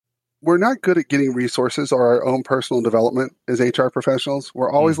we're not good at getting resources or our own personal development as HR professionals.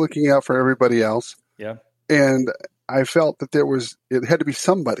 We're always looking out for everybody else. Yeah. And I felt that it had to be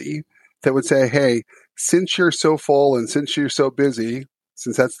somebody that would say, hey, since you're so full and since you're so busy,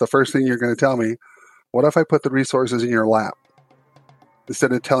 since that's the first thing you're going to tell me, what if I put the resources in your lap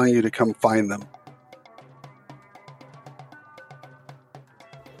instead of telling you to come find them?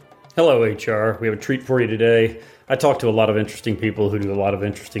 Hello, HR. We have a treat for you today. I talk to a lot of interesting people who do a lot of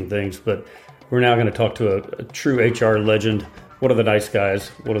interesting things, but we're now going to talk to a true HR legend, one of the nice guys,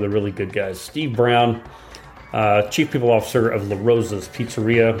 one of the really good guys, Steve Browne, Chief People Officer of La Rosa's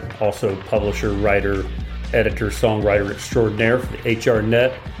Pizzeria, also publisher, writer, editor, songwriter extraordinaire for the HR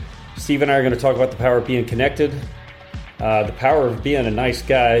Net. Steve and I are going to talk about the power of being connected, the power of being a nice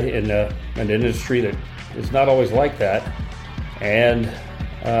guy in an industry that is not always like that, and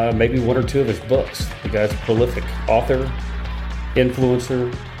maybe one or two of his books. The guy's a prolific author,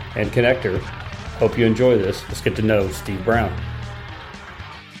 influencer, and connector. Hope you enjoy this. Let's get to know Steve Browne.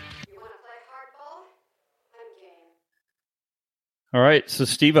 You want to play hardball? I'm game. All right, so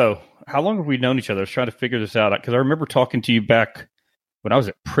Steve-O, how long have we known each other? I was trying to figure this out because I remember talking to you back when I was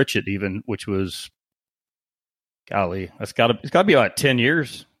at Pritchett, even, which was, golly, it's got to be about 10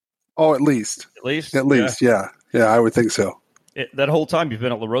 years. Oh, at least. At least, yeah. Yeah, I would think so. That whole time you've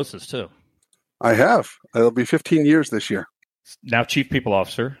been at La Rosa's too. I have. It'll be 15 years this year. Now Chief People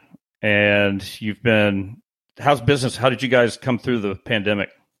Officer, and how's business? How did you guys come through the pandemic?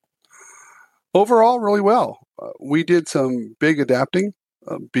 Overall, really well. We did some big adapting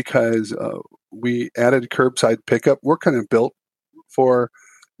because we added curbside pickup. We're kind of built for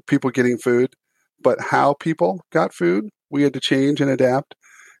people getting food, but how people got food, we had to change and adapt.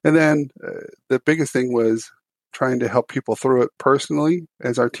 And then the biggest thing was trying to help people through it personally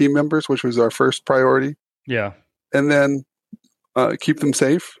as our team members, which was our first priority. Yeah. And then keep them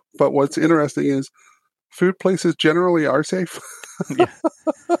safe. But what's interesting is food places generally are safe. Yeah.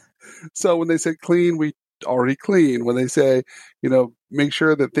 So when they say clean, we already clean. When they say, make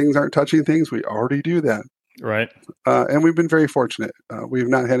sure that things aren't touching things, we already do that. Right. And we've been very fortunate. We've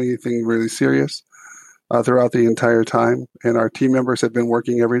not had anything really serious throughout the entire time. And our team members have been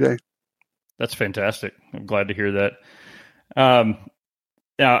working every day. That's fantastic. I'm glad to hear that.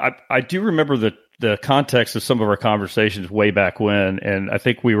 Now, I do remember the context of some of our conversations way back when, and I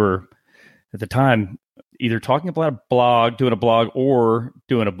think we were, at the time, either talking about doing a blog, or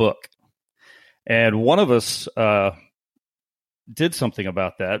doing a book. And one of us did something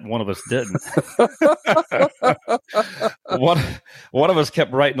about that. One of us didn't. One of us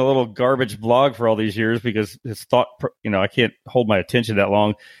kept writing a little garbage blog for all these years because his thought, I can't hold my attention that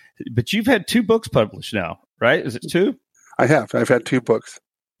long. But you've had 2 books published now, right? Is it 2? I have. I've had 2 books.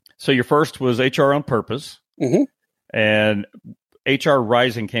 So your first was HR on Purpose. Mm-hmm. And HR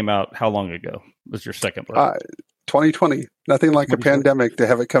Rising came out how long ago? Was your second book? 2020. Nothing like a pandemic to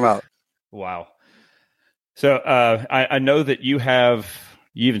have it come out. Wow. So I know that you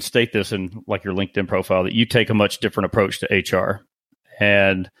even state this in like your LinkedIn profile, that you take a much different approach to HR.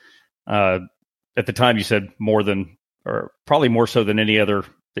 And at the time you said probably more so than any other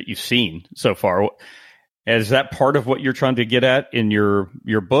that you've seen so far. Is that part of what you're trying to get at in your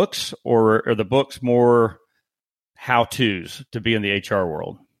books, or are the books more how-tos to be in the HR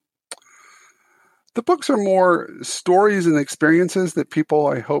world? The books are more stories and experiences that people,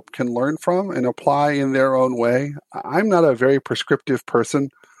 I hope, can learn from and apply in their own way. I'm not a very prescriptive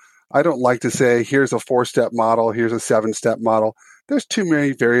person. I don't like to say, here's a 4-step model, here's a 7-step model. There's too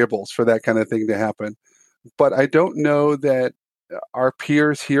many variables for that kind of thing to happen. But I don't know that our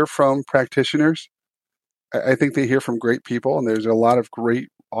peers hear from practitioners. I think they hear from great people, and there's a lot of great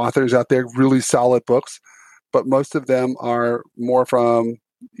authors out there, really solid books, but most of them are more from,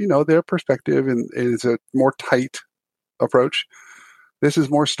 their perspective, and it's a more tight approach. This is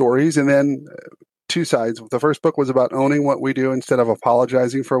more stories, and then 2 sides. The first book was about owning what we do instead of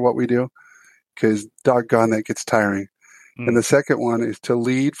apologizing for what we do, because doggone, that gets tiring. And the second one is to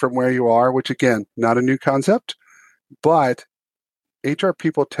lead from where you are, which, again, not a new concept, but HR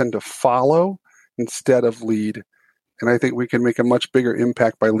people tend to follow instead of lead. And I think we can make a much bigger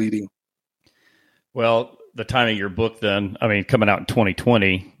impact by leading. Well, the timing of your book then, coming out in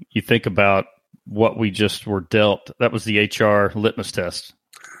 2020, you think about what we just were dealt. That was the HR litmus test.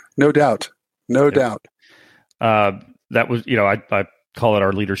 No doubt. No doubt. That was, I call it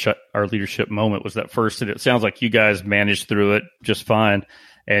our leadership moment, was that first. And it sounds like you guys managed through it just fine.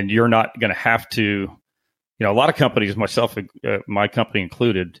 And you're not going to have to, a lot of companies, myself, my company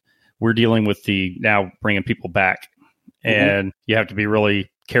included, we're dealing with the now bringing people back. And you have to be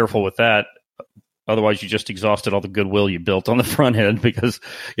really careful with that. Otherwise, you just exhausted all the goodwill you built on the front end because,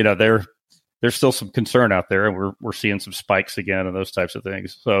 there's still some concern out there, and we're seeing some spikes again and those types of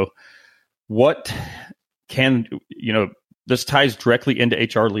things. So what this ties directly into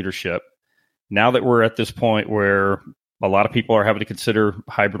HR leadership. Now that we're at this point where a lot of people are having to consider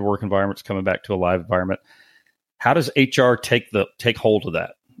hybrid work environments coming back to a live environment, how does HR take hold of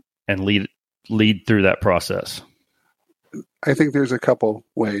that and lead through that process? I think there's a couple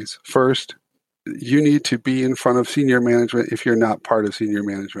ways. First, you need to be in front of senior management if you're not part of senior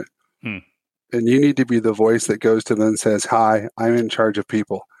management. And you need to be the voice that goes to them and says, hi, I'm in charge of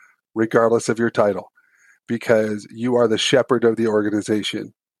people, regardless of your title, because you are the shepherd of the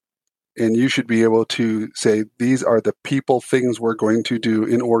organization. And you should be able to say, these are the people things we're going to do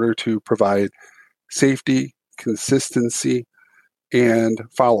in order to provide safety, consistency, and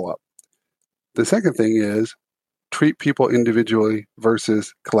follow-up. The second thing is treat people individually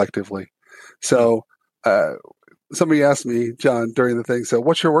versus collectively. So somebody asked me, John, during the thing, so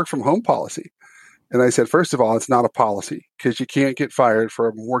what's your work from home policy? And I said, first of all, it's not a policy because you can't get fired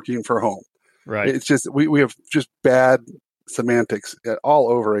for working from home. Right. It's just, we have just bad semantics all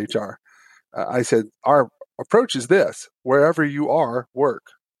over HR. I said, our approach is this: wherever you are, work.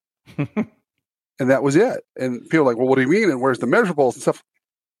 And that was it. And people are like, well, what do you mean? And where's the measurables and stuff?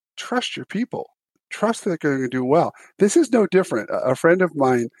 Trust your people. Trust that they're going to do well. This is no different. A friend of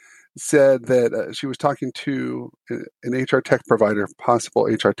mine said that she was talking to an HR tech provider, possible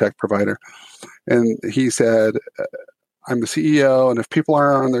HR tech provider. And he said, I'm the CEO, and if people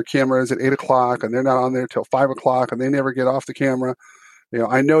aren't on their cameras at 8 o'clock and they're not on there till 5 o'clock and they never get off the camera,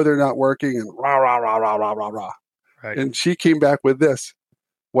 I know they're not working, and rah, rah, rah, rah, rah, rah, rah. Right. And she came back with this.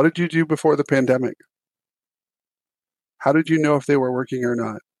 What did you do before the pandemic? How did you know if they were working or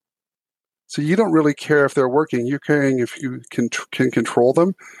not? So you don't really care if they're working. You're caring if you can control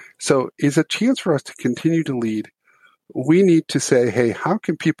them. So it's a chance for us to continue to lead. We need to say, hey, how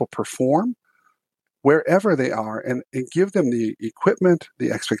can people perform wherever they are, and give them the equipment,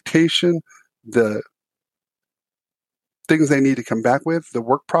 the expectation, the things they need to come back with, the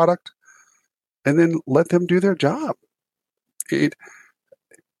work product, and then let them do their job.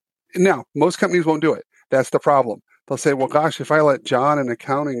 Now, most companies won't do it. That's the problem. They'll say, well, gosh, if I let John in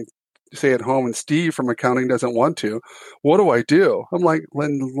accounting stay at home and Steve from accounting doesn't want to, what do I do? I'm like,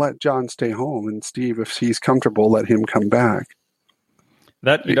 let John stay home, and Steve, if he's comfortable, let him come back.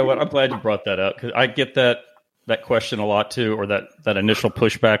 That, you know what, I'm glad you brought that up, because I get that question a lot too, or that initial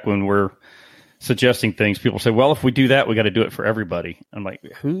pushback when we're suggesting things. People say, well, if we do that, we got to do it for everybody. I'm like,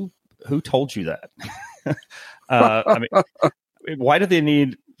 who told you that? I mean, why do they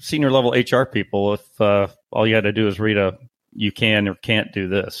need senior level HR people if all you had to do is read you can or can't do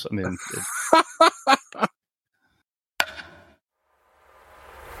this? I mean,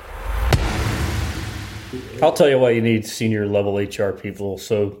 I'll tell you why you need senior level HR people,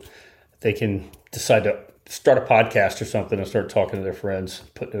 so they can decide to start a podcast or something and start talking to their friends,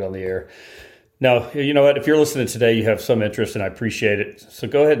 putting it on the air. Now, you know what? If you're listening today, you have some interest, and I appreciate it. So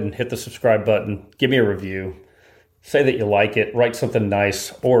go ahead and hit the subscribe button. Give me a review. Say that you like it. Write something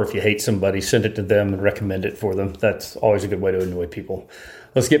nice. Or if you hate somebody, send it to them and recommend it for them. That's always a good way to annoy people.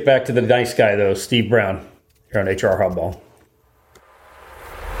 Let's get back to the nice guy, though, Steve Browne, here on HR Hardball.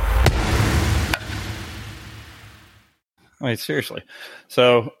 I mean, seriously.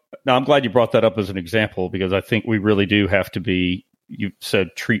 So now I'm glad you brought that up as an example, because I think we really do have to be, you said,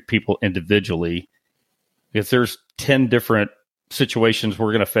 treat people individually, because there's 10 different situations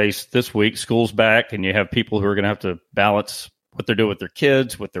we're going to face this week. School's back, and you have people who are going to have to balance what they're doing with their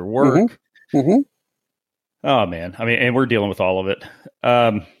kids, with their work. Mm-hmm. Oh man. I mean, and we're dealing with all of it.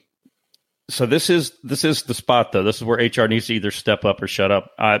 So this is the spot, though. This is where HR needs to either step up or shut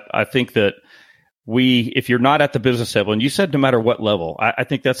up. I think that if you're not at the business level, and you said no matter what level, I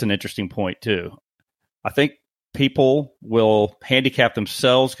think that's an interesting point too. I think people will handicap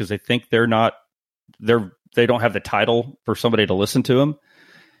themselves because they think they don't have the title for somebody to listen to them.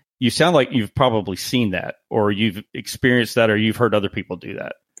 You sound like you've probably seen that, or you've experienced that, or you've heard other people do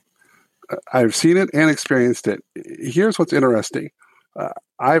that. I've seen it and experienced it. Here's what's interesting.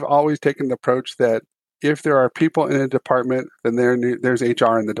 I've always taken the approach that if there are people in a department, then there's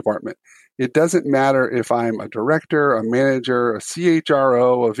HR in the department. It doesn't matter if I'm a director, a manager, a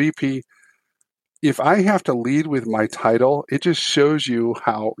CHRO, a VP. If I have to lead with my title, it just shows you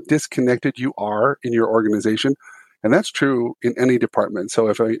how disconnected you are in your organization. And that's true in any department. So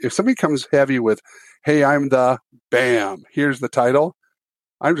if somebody comes heavy with, hey, I'm the bam, here's the title,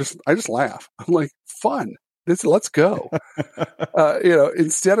 I just laugh. I'm like, fun. Let's go.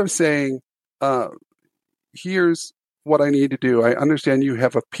 Instead of saying, here's what I need to do. I understand you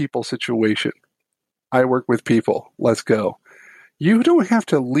have a people situation. I work with people. Let's go. You don't have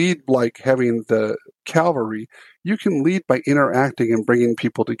to lead like having the cavalry. You can lead by interacting and bringing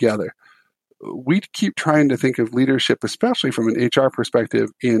people together. We keep trying to think of leadership, especially from an HR perspective,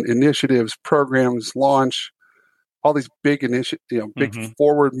 in initiatives, programs, launch, all these big big Mhm.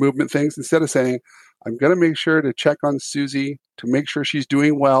 forward movement things. Instead of saying, "I'm going to make sure to check on Susie to make sure she's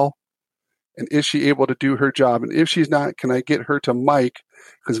doing well, and is she able to do her job? And if she's not, can I get her to Mike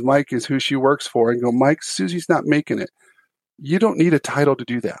because Mike is who she works for, and go, Mike, Susie's not making it." You don't need a title to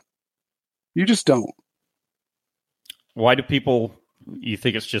do that. You just don't. Why do people? You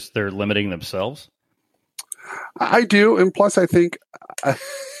think it's just they're limiting themselves? I do, and plus, I think,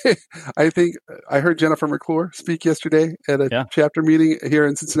 I think I heard Jennifer McClure speak yesterday at a Yeah. chapter meeting here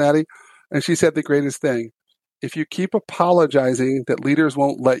in Cincinnati, and she said the greatest thing: if you keep apologizing that leaders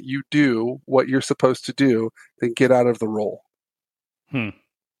won't let you do what you're supposed to do, then get out of the role. Hmm.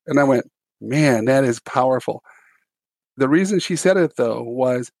 And I went, man, that is powerful. The reason she said it, though,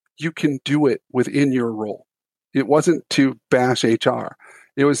 was you can do it within your role. It wasn't to bash HR.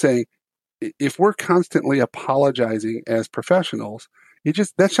 It was saying, if we're constantly apologizing as professionals,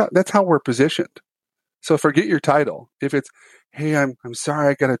 that's how we're positioned. So forget your title. If it's, hey, I'm sorry,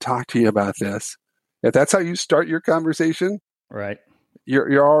 I got to talk to you about this. If that's how you start your conversation, Right.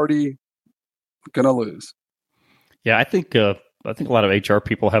 you're already gonna lose. Yeah, I think a lot of HR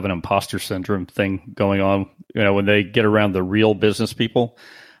people have an imposter syndrome thing going on. When they get around the real business people,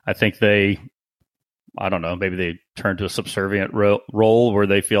 I think I don't know, maybe they turn to a subservient role where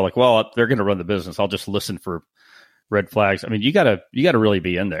they feel like, well, they're going to run the business. I'll just listen for red flags. I mean, you gotta really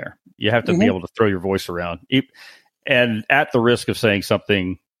be in there. You have to be able to throw your voice around, and at the risk of saying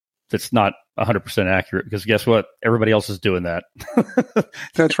something that's not 100% accurate, because guess what? Everybody else is doing that.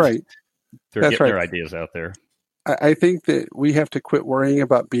 That's right. They're getting their ideas out there. I think that we have to quit worrying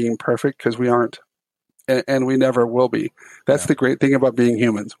about being perfect, because we aren't, and we never will be. That's the great thing about being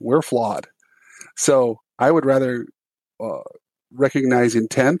humans. We're flawed. So I would rather recognize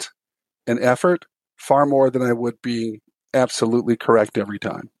intent and effort far more than I would be absolutely correct every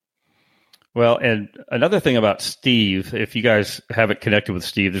time. Well, and another thing about Steve, if you guys haven't connected with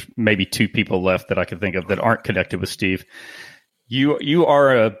Steve, there's maybe two people left that I can think of that aren't connected with Steve. You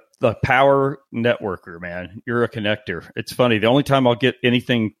are a power networker, man. You're a connector. It's funny. The only time I'll get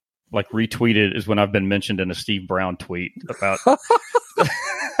anything like retweeted is when I've been mentioned in a Steve Browne tweet about.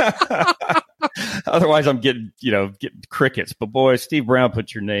 Otherwise, I'm getting crickets. But boy, Steve Browne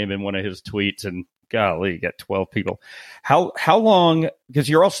put your name in one of his tweets, and golly, you got 12 people. How long? Because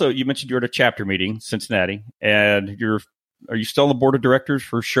you mentioned you're at a chapter meeting, Cincinnati, and are you still on the board of directors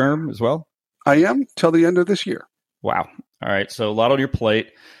for SHRM as well? I am till the end of this year. Wow. All right. So a lot on your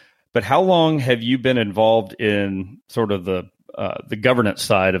plate. But how long have you been involved in sort of the governance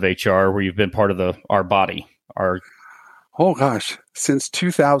side of HR, where you've been part of our body? Oh gosh, since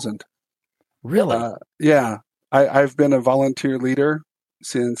 2000. Really? Yeah. I've been a volunteer leader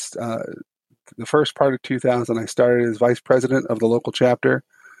since the first part of 2000. I started as vice president of the local chapter,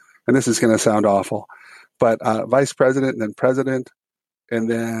 and this is going to sound awful, but vice president and then president, and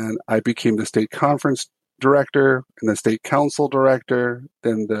then I became the state conference director and the state council director,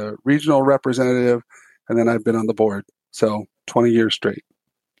 then the regional representative, and then I've been on the board. So 20 years straight.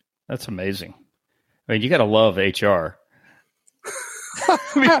 That's amazing. I mean, you got to love HR.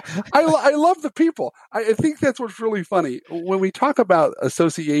 I love the people. I think that's what's really funny. When we talk about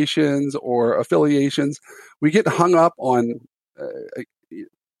associations or affiliations, we get hung up on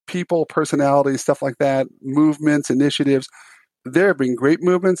people, personalities, stuff like that, movements, initiatives. There have been great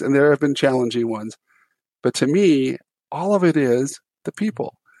movements and there have been challenging ones. But to me, all of it is the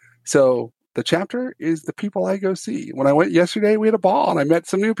people. So the chapter is the people I go see. When I went yesterday, we had a ball and I met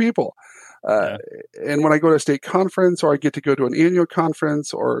some new people. And when I go to a state conference or I get to go to an annual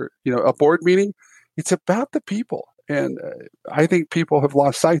conference or a board meeting, it's about the people. And I think people have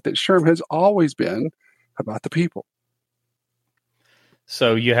lost sight that SHRM has always been about the people.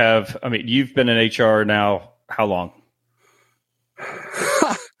 So you've been in HR now how long?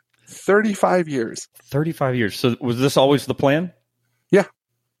 35 years. 35 years. So was this always the plan? Yeah.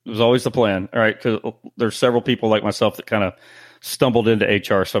 It was always the plan. All right. Because there's several people like myself that kind of stumbled into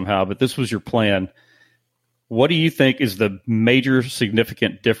HR somehow, but this was your plan. What do you think is the major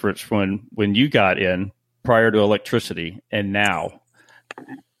significant difference when you got in prior to electricity and now?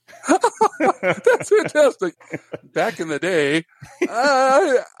 That's fantastic. Back in the day,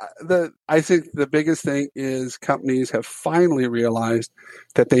 I think the biggest thing is companies have finally realized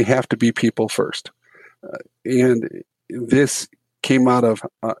that they have to be people first. And this came out of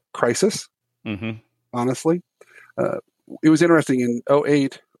crisis, honestly. It was interesting in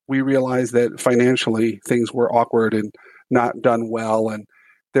 2008 we realized that financially things were awkward and not done well, and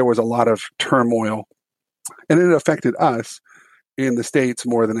there was a lot of turmoil, and it affected us in the States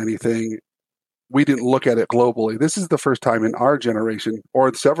more than anything. We didn't look at it globally. This is the first time in our generation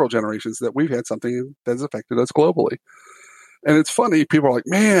or several generations that we've had something that has affected us globally. And it's funny, people are like,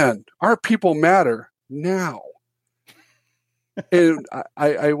 man, our people matter now. And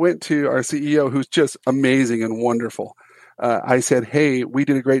I went to our CEO, who's just amazing and wonderful. I said, hey, we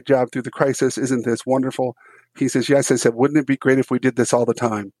did a great job through the crisis. Isn't this wonderful? He says, yes. I said, wouldn't it be great if we did this all the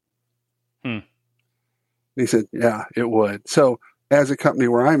time? He said, yeah, it would. So as a company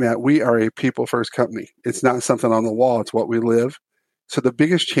where I'm at, we are a people first company. It's not something on the wall. It's what we live. So the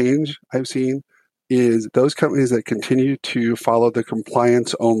biggest change I've seen is those companies that continue to follow the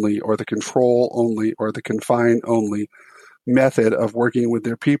compliance only or the control only or the confine only method of working with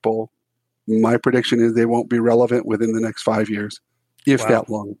their people. My prediction is they won't be relevant within the next 5 years, if that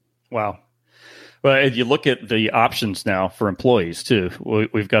long. Wow. Well, if you look at the options now for employees too,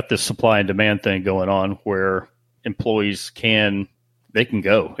 we've got this supply and demand thing going on where employees can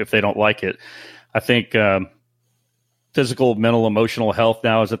go if they don't like it. I think physical, mental, emotional health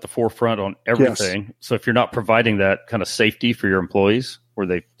now is at the forefront on everything. Yes. So if you're not providing that kind of safety for your employees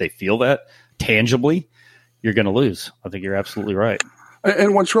where they feel that tangibly, you're going to lose. I think you're absolutely right.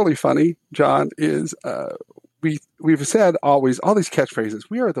 And what's really funny, John, is we've said always all these catchphrases.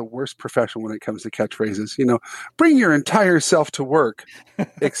 We are the worst profession when it comes to catchphrases. You know, bring your entire self to work,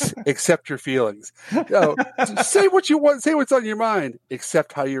 accept your feelings. You know, say what you want, say what's on your mind,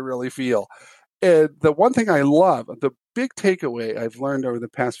 accept how you really feel. And the one thing I love, the big takeaway I've learned over the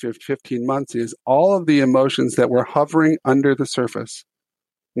past 15 months is all of the emotions that were hovering under the surface.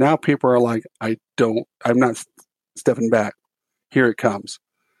 Now people are like, I'm not stepping back. Here it comes.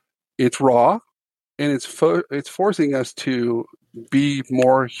 It's raw, and it's forcing us to be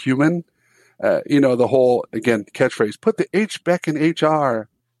more human. The whole, again, catchphrase, put the H back in HR.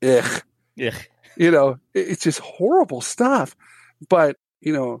 Ugh. Yeah. It's just horrible stuff. But,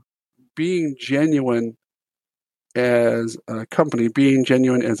 being genuine as a company, being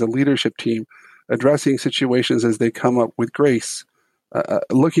genuine as a leadership team, addressing situations as they come up with grace,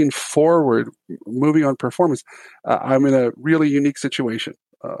 looking forward, moving on performance. I'm in a really unique situation.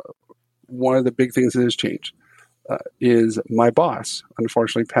 One of the big things that has changed is my boss,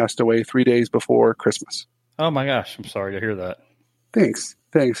 unfortunately, passed away 3 days before Christmas. Oh, my gosh. I'm sorry to hear that. Thanks.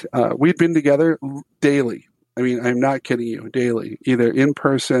 We'd been together daily. I mean, I'm not kidding you, daily, either in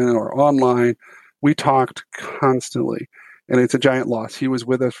person or online. We talked constantly, and it's a giant loss. He was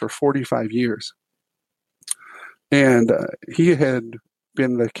with us for 45 years. And he had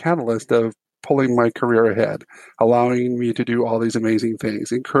been the catalyst of pulling my career ahead, allowing me to do all these amazing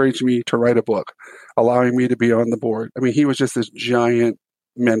things, encouraged me to write a book, allowing me to be on the board. I mean, he was just this giant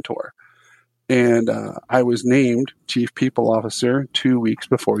mentor. And I was named Chief People Officer 2 weeks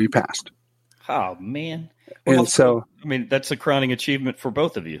before he passed. Oh, man. Well, and so, that's a crowning achievement for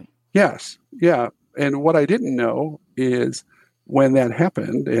both of you. Yes. Yeah. And what I didn't know is when that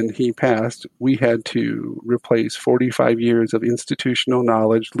happened and he passed, we had to replace 45 years of institutional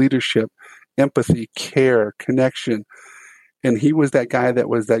knowledge, leadership, empathy, care, connection. And he was that guy that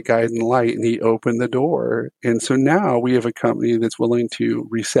was that guiding light, and he opened the door. And so now we have a company that's willing to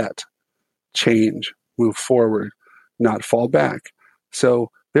reset, change, move forward, not fall back.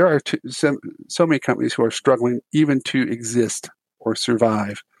 So there are so many companies who are struggling even to exist or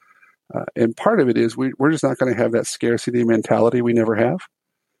survive. And part of it is we're just not going to have that scarcity mentality we never have.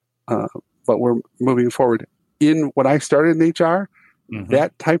 But we're moving forward. In when I started in HR,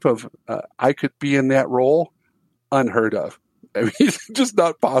 that type of, I could be in that role, unheard of. I mean, it's just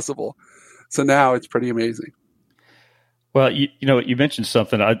not possible. So now it's pretty amazing. Well, you mentioned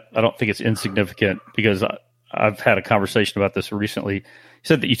something. I don't think it's insignificant because I've had a conversation about this recently. You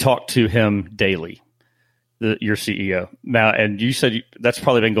said that you talk to him daily. Your CEO now, and you said that's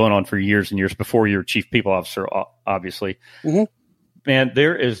probably been going on for years and years before you were chief people officer, obviously. Mm-hmm. Man,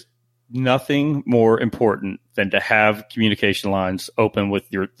 there is nothing more important than to have communication lines open with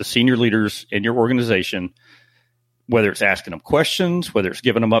the senior leaders in your organization, whether it's asking them questions, whether it's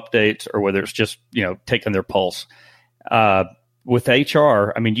giving them updates, or whether it's just, taking their pulse. With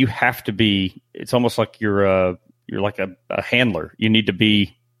HR, I mean, you have to be, it's almost like you're like a handler. You need to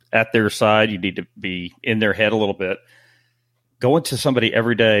be at their side. You need to be in their head a little bit. Going to somebody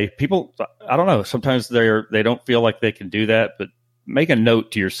every day, people, I don't know, sometimes they don't feel like they can do that, but make a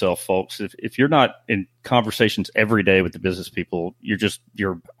note to yourself, folks. If you're not in conversations every day with the business people,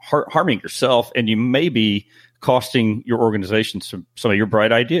 you're harming yourself, and you may be costing your organization some of your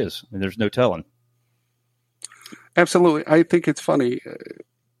bright ideas. I mean, there's no telling. Absolutely. I think it's funny.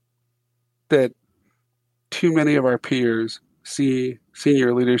 that too many of our peers see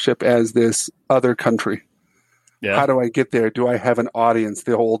senior leadership as this other country. Yeah. How do I get there? Do I have an audience?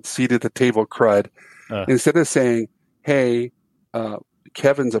 The old seat at the table crud. Instead of saying, hey,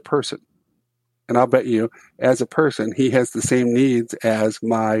 Kevin's a person. And I'll bet you, as a person, he has the same needs as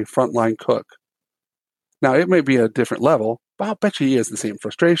my frontline cook. Now, it may be a different level, but I'll bet you he has the same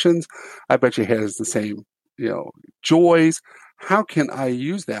frustrations. I bet you he has the same, joys. How can I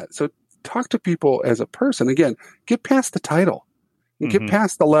use that? So talk to people as a person. Again, get past the title and get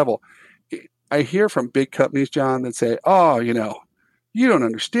past the level. I hear from big companies, John, that say, oh, you don't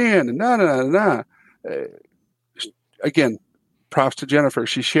understand. And Again, props to Jennifer.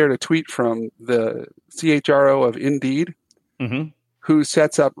 She shared a tweet from the CHRO of Indeed, who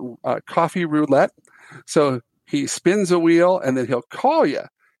sets up coffee roulette. So he spins a wheel and then he'll call you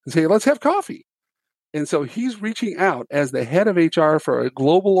and say, let's have coffee. And so he's reaching out as the head of HR for a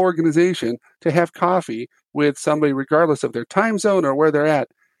global organization to have coffee with somebody, regardless of their time zone or where they're at.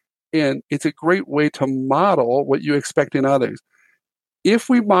 And it's a great way to model what you expect in others. If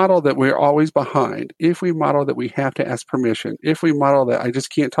we model that we're always behind, if we model that we have to ask permission, if we model that I just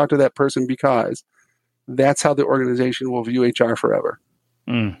can't talk to that person because, that's how the organization will view HR forever.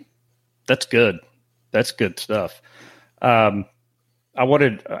 That's good. That's good stuff. I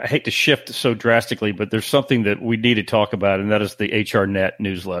hate to shift so drastically, but there's something that we need to talk about, and that is the HR Net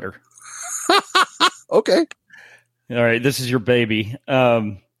newsletter. Okay. All right. This is your baby.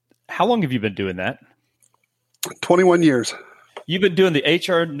 How long have you been doing that? 21 years. You've been doing the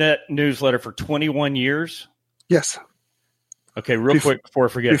HR Net newsletter for 21 years? Yes. Okay, real quick before I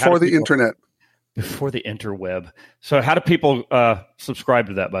forget. Before the internet. Before the interweb. So how do people subscribe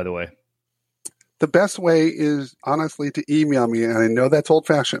to that, by the way? The best way is, honestly, to email me. And I know that's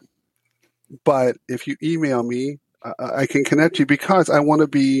old-fashioned. But if you email me, I can connect you because I want to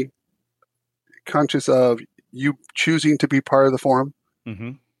be conscious of you choosing to be part of the forum.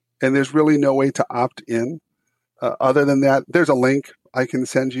 And there's really no way to opt in. Other than that, there's a link I can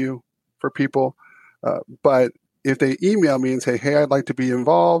send you for people. But if they email me and say, hey, I'd like to be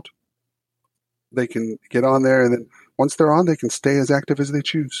involved, they can get on there. And then once they're on, they can stay as active as they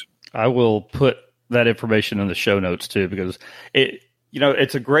choose. I will put that information in the show notes too, because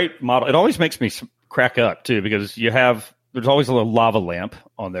it's a great model. It always makes me crack up too, because there's always a little lava lamp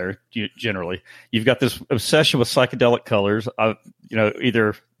on there. Generally, you've got this obsession with psychedelic colors.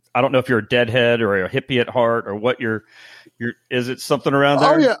 Either I don't know if you're a deadhead or a hippie at heart or what is it something around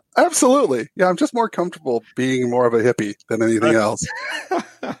there? Oh yeah, absolutely. Yeah. I'm just more comfortable being more of a hippie than anything else.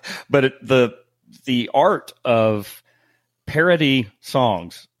 But the art of parody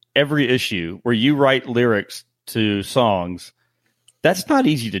songs, every issue where you write lyrics to songs, that's not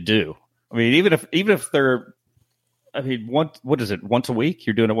easy to do. I mean, even if they're, what is it? Once a week?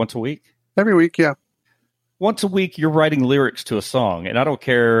 You're doing it once a week? Every week. Yeah. Once a week, you're writing lyrics to a song, and I don't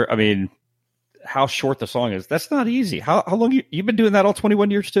care. How short the song is. That's not easy. How long you've been doing that? All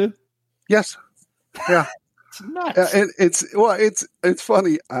 21 years too? Yes. Yeah. It's nuts. And it's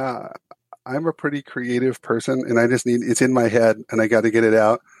funny. I'm a pretty creative person, and I just it's in my head, and I got to get it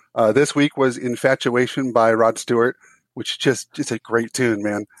out. This week was "Infatuation" by Rod Stewart, which it's a great tune,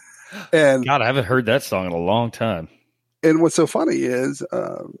 man. And God, I haven't heard that song in a long time. And what's so funny is,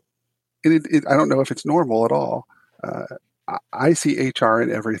 I don't know if it's normal at all. I see HR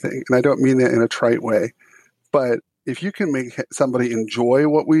in everything, and I don't mean that in a trite way. But if you can make somebody enjoy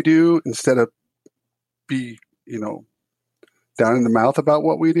what we do instead of be, down in the mouth about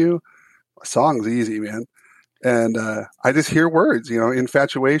what we do, a song's easy, man. And I just hear words,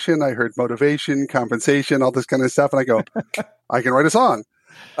 infatuation. I heard motivation, compensation, all this kind of stuff, and I go, I can write a song.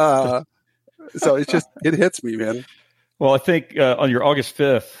 So it hits me, man. Well, I think on your August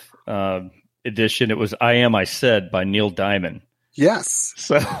 5th edition, it was "I Am I Said" by Neil Diamond. Yes.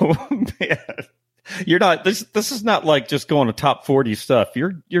 So, man, you're not this is not like just going to top 40 stuff.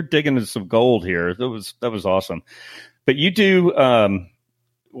 You're digging into some gold here. That was awesome. But you do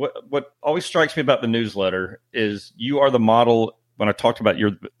what always strikes me about the newsletter is you are the model. When I talked about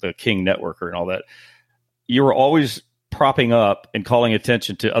you're the king networker and all that, you were always propping up and calling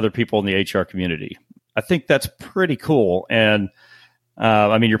attention to other people in the HR community. I think that's pretty cool. And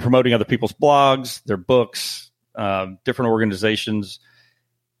you're promoting other people's blogs, their books, different organizations.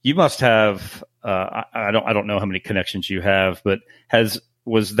 You must have, I don't know how many connections you have, but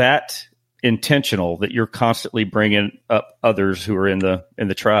was that intentional that you're constantly bringing up others who are in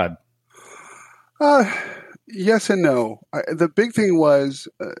the tribe? Yes and no. The big thing was,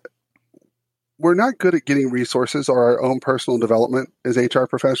 we're not good at getting resources or our own personal development as HR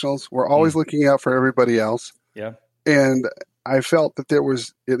professionals. We're always looking out for everybody else. Yeah. And I felt that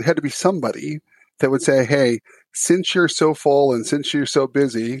it had to be somebody that would say, hey, since you're so full and since you're so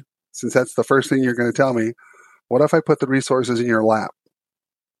busy, since that's the first thing you're going to tell me, what if I put the resources in your lap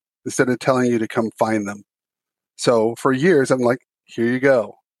instead of telling you to come find them? So for years, I'm like, here you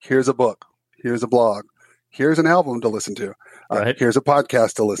go. Here's a book. Here's a blog. Here's an album to listen to. Right. Here's a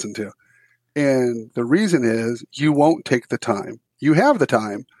podcast to listen to. And the reason is you won't take the time. You have the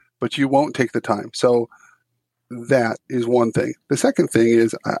time, but you won't take the time. So that is one thing. The second thing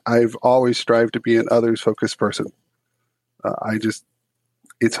is I've always strived to be an others-focused person.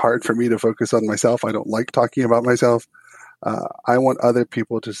 It's hard for me to focus on myself. I don't like talking about myself. I want other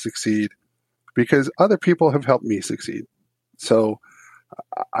people to succeed because other people have helped me succeed. So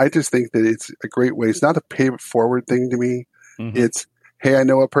I just think that it's a great way. It's not a pay it forward thing to me. Mm-hmm. It's, hey, I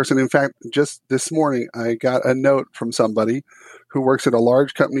know a person. In fact, just this morning, I got a note from somebody who works at a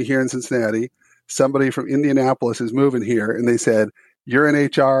large company here in Cincinnati. Somebody from Indianapolis is moving here, and they said, you're in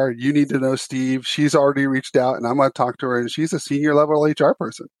HR. You need to know Steve. She's already reached out, and I'm going to talk to her, and she's a senior level HR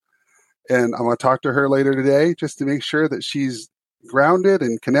person. And I'm going to talk to her later today just to make sure that she's grounded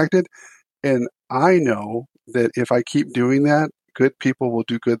and connected. And I know that if I keep doing that, good people will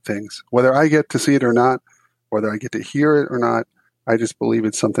do good things. Whether I get to see it or not, whether I get to hear it or not, I just believe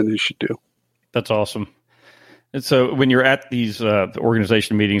it's something you should do. That's awesome. And so when you're at these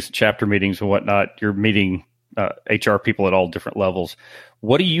organization meetings, chapter meetings and whatnot, you're meeting HR people at all different levels.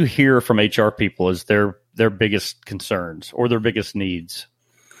 What do you hear from HR people as their biggest concerns or their biggest needs?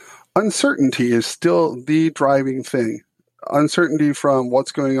 Uncertainty is still the driving thing. Uncertainty from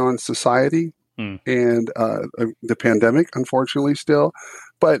what's going on in society and the pandemic, unfortunately, still.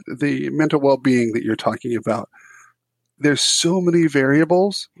 But the mental well-being that you're talking about, there's so many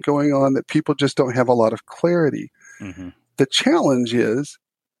variables going on that people just don't have a lot of clarity. Mm-hmm. The challenge is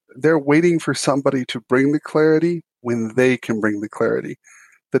they're waiting for somebody to bring the clarity when they can bring the clarity.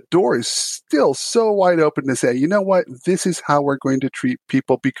 The door is still so wide open to say, you know what, this is how we're going to treat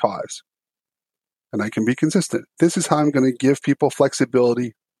people because, and I can be consistent. This is how I'm going to give people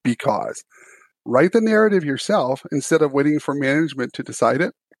flexibility because. Write the narrative yourself instead of waiting for management to decide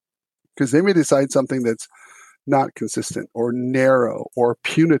it, because they may decide something that's not consistent or narrow or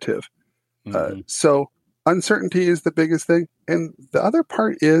punitive. Mm-hmm. So uncertainty is the biggest thing. And the other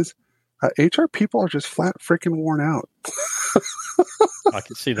part is HR people are just flat freaking worn out. I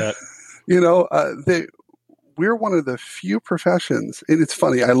can see that. We're one of the few professions, and it's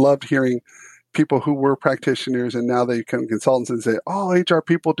funny. I loved hearing people who were practitioners and now they become consultants and say, "All HR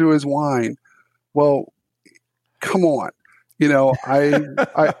people do is whine." Well, come on.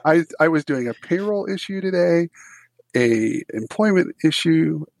 I was doing a payroll issue today, a employment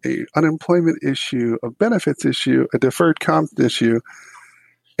issue, a unemployment issue, a benefits issue, a deferred comp issue.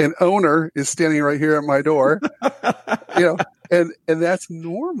 An owner is standing right here at my door, and that's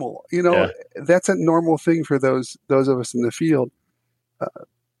normal. Yeah. That's a normal thing for those of us in the field.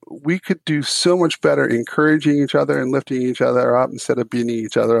 We could do so much better encouraging each other and lifting each other up instead of beating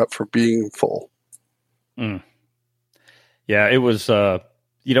each other up for being full. Mm. Yeah, it was,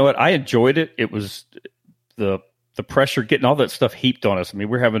 you know what? I enjoyed it. It was the pressure, getting all that stuff heaped on us. I mean,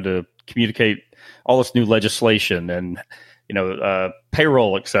 we're having to communicate all this new legislation and,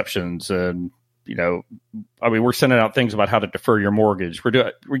 payroll exceptions. And, we're sending out things about how to defer your mortgage.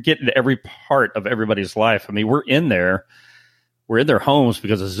 We're getting to every part of everybody's life. I mean, we're in their homes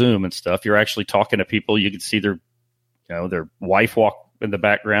because of Zoom and stuff. You're actually talking to people. You can see their wife walk in the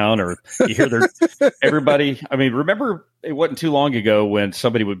background, or you hear everybody. I mean, remember it wasn't too long ago when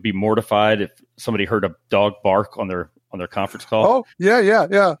somebody would be mortified if somebody heard a dog bark on their conference call. Oh,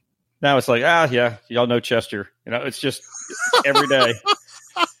 yeah. Now it's like, yeah, y'all know Chester. It's just every day.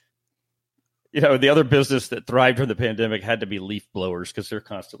 The other business that thrived from the pandemic had to be leaf blowers because they're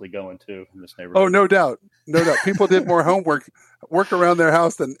constantly going too in this neighborhood. Oh, no doubt. People did more homework, work around their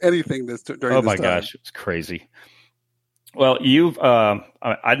house than anything during this time. Oh my gosh, it's crazy. Well,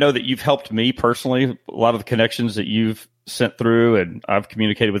 I know that you've helped me personally. A lot of the connections that you've sent through, and I've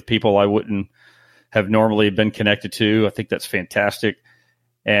communicated with people I wouldn't have normally been connected to. I think that's fantastic.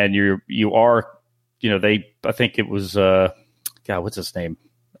 And you are, I think it was, what's his name?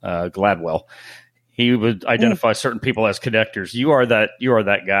 Gladwell. He would identify certain people as connectors. You are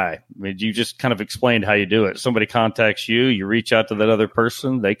that guy. I mean, you just kind of explained how you do it. Somebody contacts you, you reach out to that other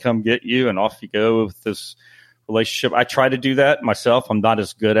person, they come get you, and off you go with this relationship. I try to do that myself. I'm not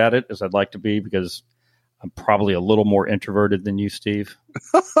as good at it as I'd like to be because I'm probably a little more introverted than you, Steve.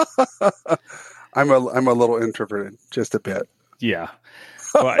 I'm a little introverted, just a bit. Yeah.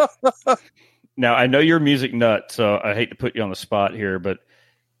 Well, now I know you're a music nut, so I hate to put you on the spot here, but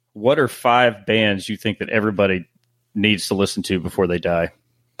what are 5 bands you think that everybody needs to listen to before they die?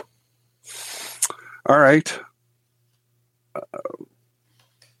 All right.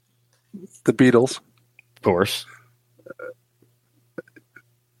 The Beatles. Of course.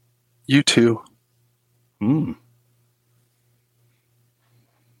 U2.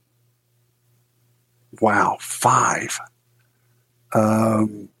 Wow, 5.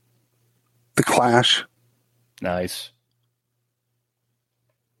 The Clash. Nice.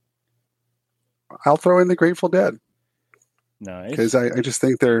 I'll throw in the Grateful Dead Nice. because I just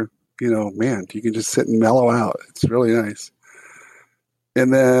think they're, man, you can just sit and mellow out. It's really nice.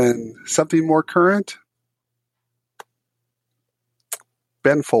 And then something more current,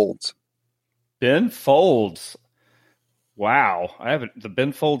 Ben Folds. Ben Folds. Wow. I haven't. The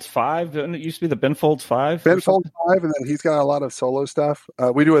Ben Folds 5? Didn't it used to be the Ben Folds 5? Ben Folds 5, and then he's got a lot of solo stuff.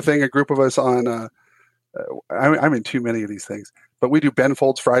 We do a group of us on, I'm in too many of these things, but we do Ben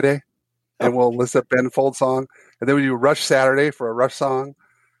Folds Friday, and we'll list a Ben Folds song. And then we do Rush Saturday for a Rush song.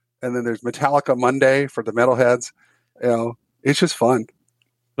 And then there's Metallica Monday for the metalheads. It's just fun.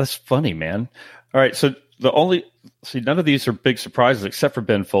 That's funny, man. All right. So none of these are big surprises except for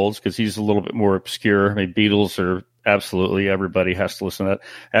Ben Folds because he's a little bit more obscure. I mean, Beatles are absolutely, everybody has to listen to that.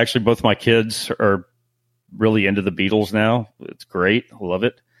 Actually, both my kids are really into the Beatles now. It's great. I love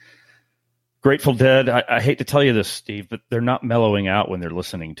it. Grateful Dead. I hate to tell you this, Steve, but they're not mellowing out when they're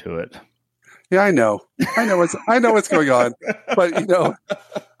listening to it. Yeah, I know what's going on, but the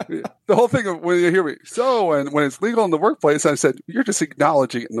whole thing of when you hear me, when it's legal in the workplace, I said, you're just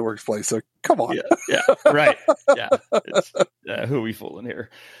acknowledging it in the workplace. So come on. Yeah, right. Yeah. Who are we fooling here?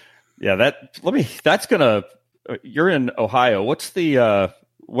 Yeah. You're in Ohio. What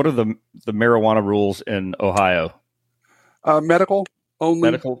are the marijuana rules in Ohio? Medical only.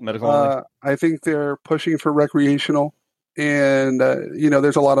 Medical only. I think they're pushing for recreational. And,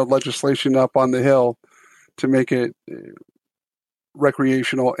 there's a lot of legislation up on the Hill to make it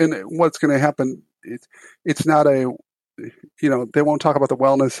recreational. And what's going to happen, it's not they won't talk about the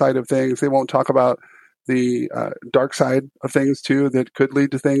wellness side of things. They won't talk about the dark side of things, too, that could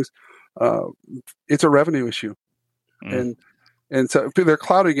lead to things. It's a revenue issue. And so they're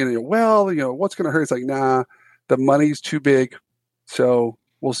clouding it. Well, what's going to hurt? It's like, nah, the money's too big. So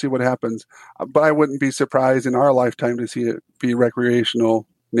we'll see what happens. But I wouldn't be surprised in our lifetime to see it be recreational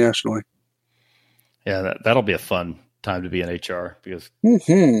nationally. Yeah, that'll be a fun time to be in HR because, wow,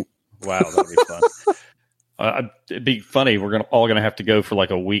 that'll be fun. It'd be funny. We're all going to have to go for like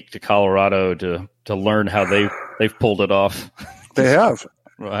a week to Colorado to learn how they've pulled it off. They have.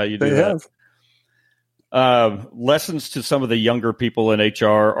 How you do that. Lessons to some of the younger people in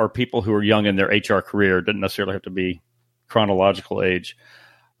HR or people who are young in their HR career. It doesn't necessarily have to be chronological age.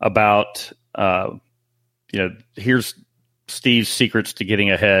 About, here's Steve's secrets to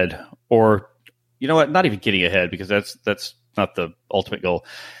getting ahead, or you know what, not even getting ahead because that's not the ultimate goal.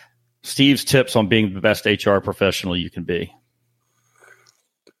 Steve's tips on being the best HR professional you can be.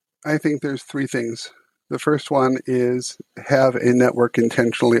 I think there's 3 things. The first one is have a network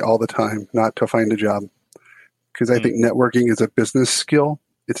intentionally all the time, not to find a job. Because I think networking is a business skill.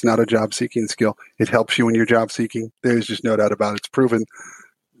 It's not a job seeking skill. It helps you when you're job seeking. There's just no doubt about it. It's proven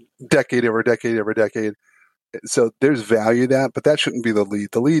decade over decade over decade. So there's value to that, but that shouldn't be the lead.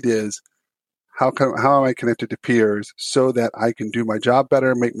 The lead is how am I connected to peers so that I can do my job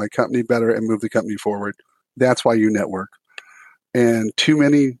better, make my company better, and move the company forward. That's why you network. And too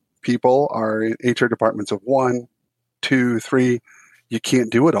many people are in HR departments of 1, 2, 3. You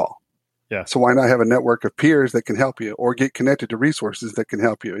can't do it all. Yeah. So why not have a network of peers that can help you, or get connected to resources that can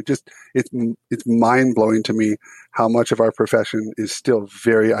help you? It's mind blowing to me how much of our profession is still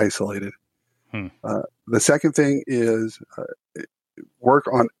very isolated. The second thing is work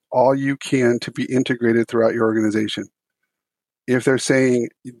on all you can to be integrated throughout your organization. If they're saying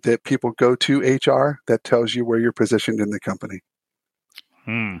that people go to HR, that tells you where you're positioned in the company.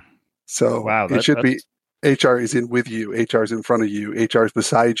 So wow, it should be HR is in with you, HR is in front of you, HR is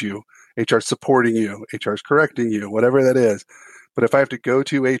beside you. HR is supporting you, HR is correcting you, whatever that is. But if I have to go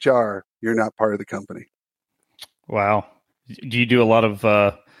to HR, you're not part of the company. Wow. Do you do a lot of,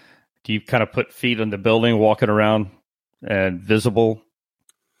 do you kind of put feet in the building, walking around and visible?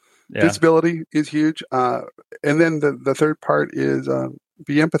 Yeah. Visibility is huge. And then the third part is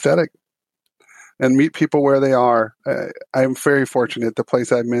be empathetic and meet people where they are. I'm very fortunate. The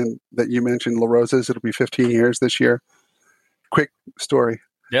place I'm in that you mentioned, La Rosa's, it'll be 15 years this year. Quick story.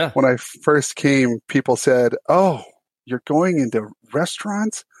 Yeah. When I first came, people said, "Oh, you're going into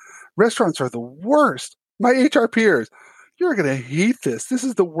restaurants? Restaurants are the worst." My HR peers, "You're going to hate this. This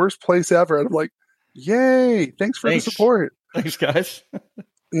is the worst place ever." And I'm like, "Yay. Thanks for the support." Thanks, guys.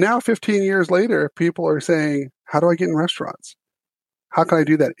 Now, 15 years later, people are saying, How do I get in restaurants? How can I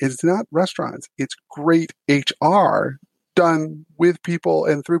do that? It's not restaurants. It's great HR done with people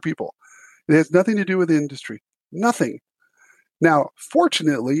and through people. It has nothing to do with the industry. Nothing. Now,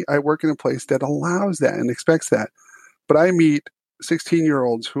 fortunately, I work in a place that allows that and expects that. But I meet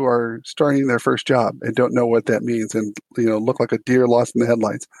 16-year-olds who are starting their first job and don't know what that means and look like a deer lost in the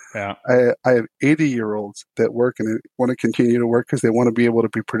headlights. Yeah. I have 80-year-olds that work and want to continue to work because they want to be able to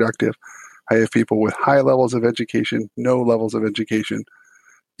be productive. I have people with high levels of education, no levels of education,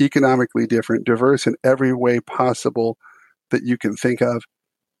 economically different, diverse in every way possible that you can think of.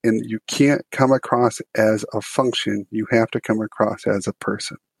 And you can't come across as a function. You have to come across as a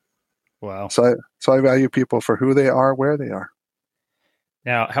person. Wow. So I value people for who they are, where they are.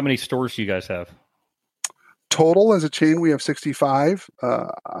 Now, how many stores do you guys have? Total as a chain, we have 65.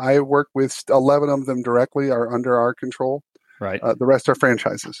 I work with 11 of them directly, are under our control. Right. The rest are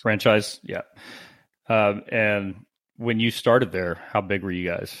franchises. Franchise, yeah. And when you started there, how big were you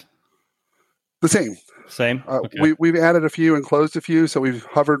guys? The same. Same? Okay. We've added a few and closed a few, so we've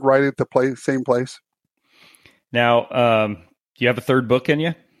hovered right at the same place. Now, do you have a third book in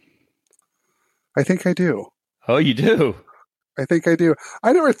you? I think I do. Oh, you do? I think I do.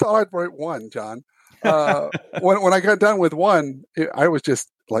 I never thought I'd write one, John. When I got done with one, I was just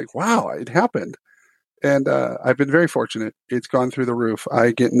like, wow, it happened. And I've been very fortunate. It's gone through the roof.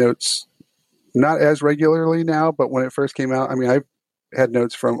 I get notes not as regularly now, but when it first came out, I mean, I've had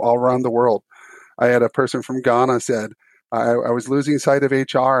notes from all around the world. I had a person from Ghana said, I was losing sight of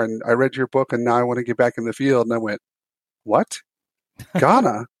HR and I read your book and now I want to get back in the field. And I went, what?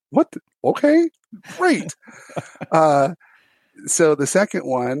 Ghana? What? Okay, great. So the second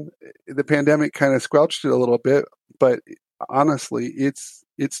one, the pandemic kind of squelched it a little bit, but honestly, it's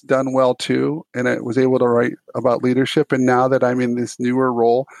done well too. And I was able to write about leadership. And now that I'm in this newer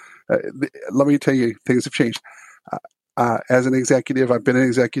role, let me tell you, things have changed. As an executive, I've been an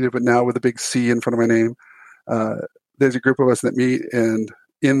executive, but now with a big C in front of my name, there's a group of us that meet, and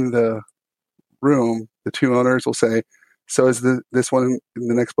in the room, the two owners will say, so is this one in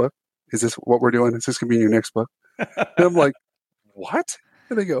the next book? Is this what we're doing? Is this going to be in your next book? And I'm like, what?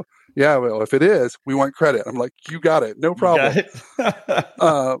 And they go, yeah, well, if it is, we want credit. I'm like, you got it. No problem.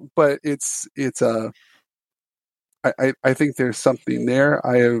 But I think there's something there.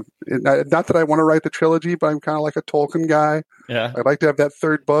 Not that I want to write the trilogy, but I'm kind of like a Tolkien guy. Yeah. I'd like to have that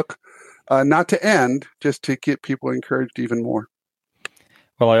third book, not to end, just to get people encouraged even more.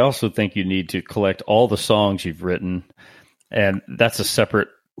 Well, I also think you need to collect all the songs you've written, and that's a separate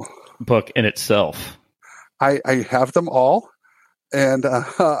book in itself. I have them all, and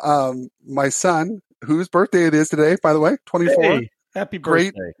my son, whose birthday it is today, by the way, 24. Hey, happy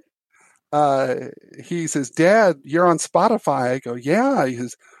birthday. Great. He says, Dad, you're on Spotify. I go, yeah. He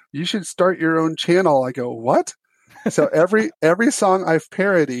says, you should start your own channel. I go, what? So every song I've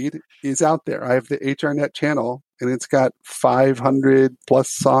parodied is out there. I have the HRNet channel, and it's got 500 plus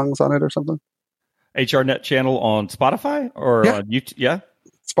songs on it or something. HRNet channel on Spotify or on YouTube? Yeah.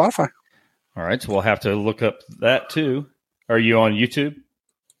 Spotify. All right. So we'll have to look up that too. Are you on YouTube?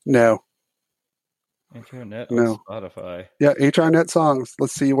 No. HRNet on Spotify. Yeah, HRNet songs.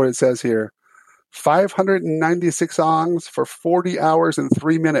 Let's see what it says here. 596 songs for 40 hours and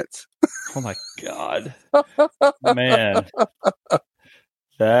 3 minutes. Oh my God. Man.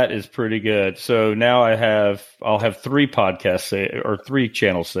 That is pretty good. So now I'll have 3 podcasts or 3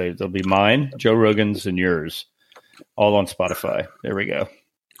 channels saved. There'll be mine, Joe Rogan's, and yours, all on Spotify. There we go.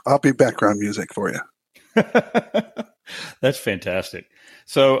 I'll be background music for you. That's fantastic.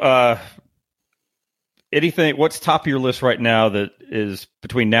 So, what's top of your list right now that is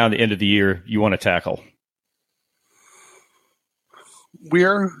between now and the end of the year you want to tackle?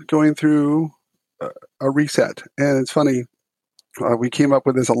 We're going through a reset. And it's funny, we came up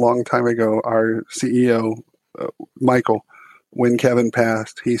with this a long time ago. Our CEO, Michael, when Kevin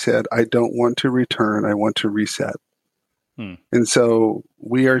passed, he said, I don't want to return. I want to reset. And so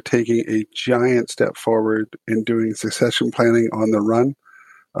we are taking a giant step forward in doing succession planning on the run.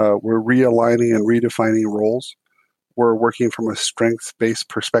 We're realigning and redefining roles. We're working from a strengths-based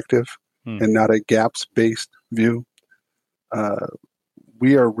perspective and not a gaps-based view.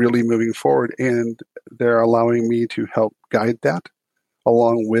 We are really moving forward, and they're allowing me to help guide that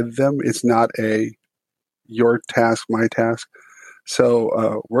along with them. It's not your task, my task.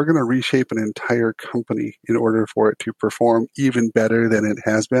 So we're going to reshape an entire company in order for it to perform even better than it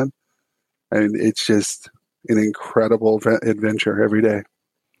has been. And it's just an incredible adventure every day.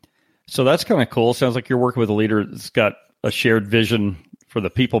 So that's kind of cool. Sounds like you're working with a leader that's got a shared vision for the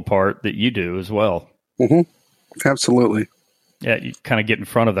people part that you do as well. Mm-hmm. Absolutely. Yeah, you kind of get in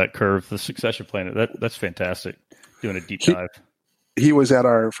front of that curve, the succession plan. That's fantastic. Doing a deep dive. He was at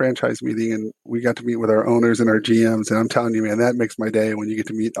our franchise meeting, and we got to meet with our owners and our GMs. And I'm telling you, man, that makes my day when you get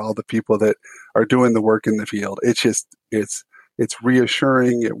to meet all the people that are doing the work in the field. It's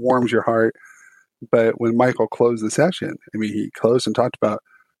reassuring. It warms your heart. But when Michael closed the session, I mean, he closed and talked about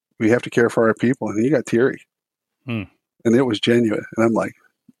we have to care for our people, and he got teary, and it was genuine. And I'm like,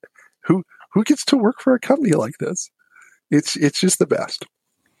 who gets to work for a company like this? It's just the best.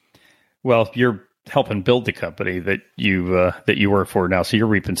 Well, you're helping build the company that you work for now, so you're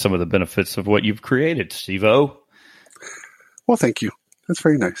reaping some of the benefits of what you've created, Steve-O. Well, thank you. That's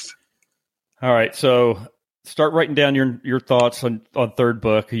very nice. All right, so start writing down your thoughts on third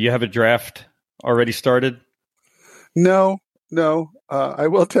book. You have a draft already started? No. I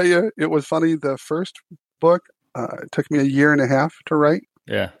will tell you, it was funny. The first book it took me a year and a half to write.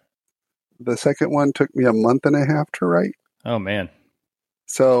 Yeah. The second one took me a month and a half to write. Oh, man.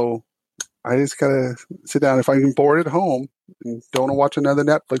 So I just got to sit down. If I'm bored at home and don't want to watch another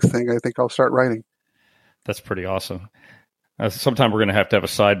Netflix thing, I think I'll start writing. That's pretty awesome. Sometime we're going to have a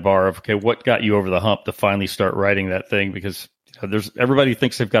sidebar of, okay, what got you over the hump to finally start writing that thing? Because everybody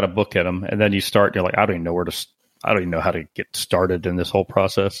thinks they've got a book in them, and then you start, you're like, I don't even know how to get started in this whole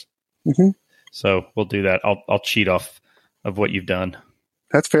process. Mm-hmm. So we'll do that. I'll cheat off of what you've done.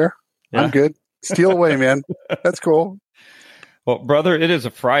 That's fair. Yeah. I'm good. Steal away, man. That's cool. Well, brother, it is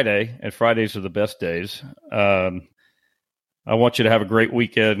a Friday, and Fridays are the best days. I want you to have a great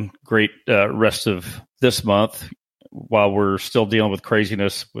weekend, great rest of this month while we're still dealing with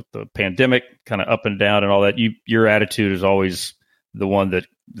craziness with the pandemic, kind of up and down and all that. Your attitude is always the one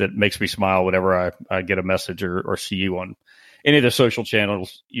that makes me smile whenever I get a message or see you on any of the social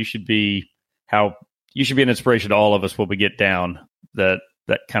channels. You should be an inspiration to all of us when we get down. That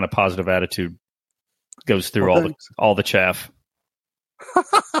kind of positive attitude goes through all the chaff.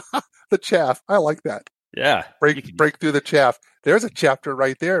 The chaff. I like that. Yeah. Break through the chaff. There's a chapter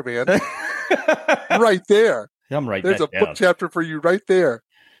right there, man. Right there. I'm right. There's a book chapter for you right there.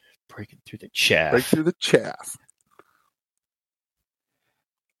 Breaking through the chaff. Break through the chaff.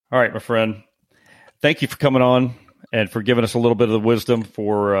 All right, my friend. Thank you for coming on and for giving us a little bit of the wisdom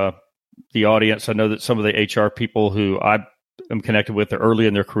for the audience. I know that some of the HR people who I am connected with are early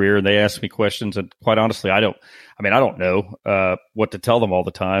in their career, and they ask me questions. And quite honestly, I don't know what to tell them all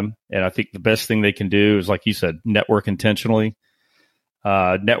the time. And I think the best thing they can do is, like you said, network intentionally.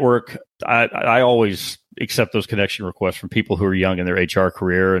 Network. I always accept those connection requests from people who are young in their HR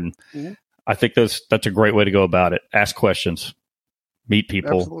career, and I think that's a great way to go about it. Ask questions, meet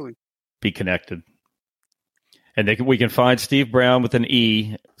people, absolutely. Be connected, and we can find Steve Browne with an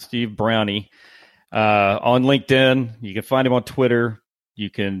E, Steve Browne, on LinkedIn. You can find him on Twitter. You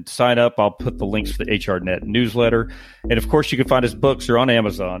can sign up. I'll put the links to the HRNet newsletter, and of course, you can find his books. They're on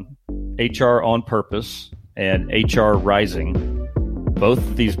Amazon. HR on Purpose and HR Rising. Both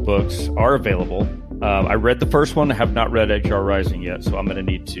of these books are available. I read the first one. I have not read HR Rising yet, so I'm going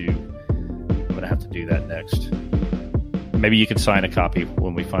to have to do that next. Maybe you can sign a copy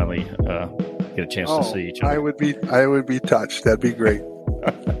when we finally get a chance to see each other. I would be touched. That'd be great.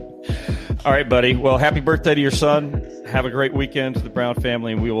 All right, buddy. Well, happy birthday to your son. Have a great weekend to the Browne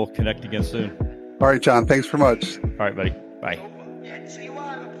family, and we will connect again soon. All right, John. Thanks very much. All right, buddy. Bye. Yeah, so you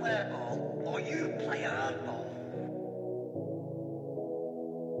either play a ball or you play a hardball.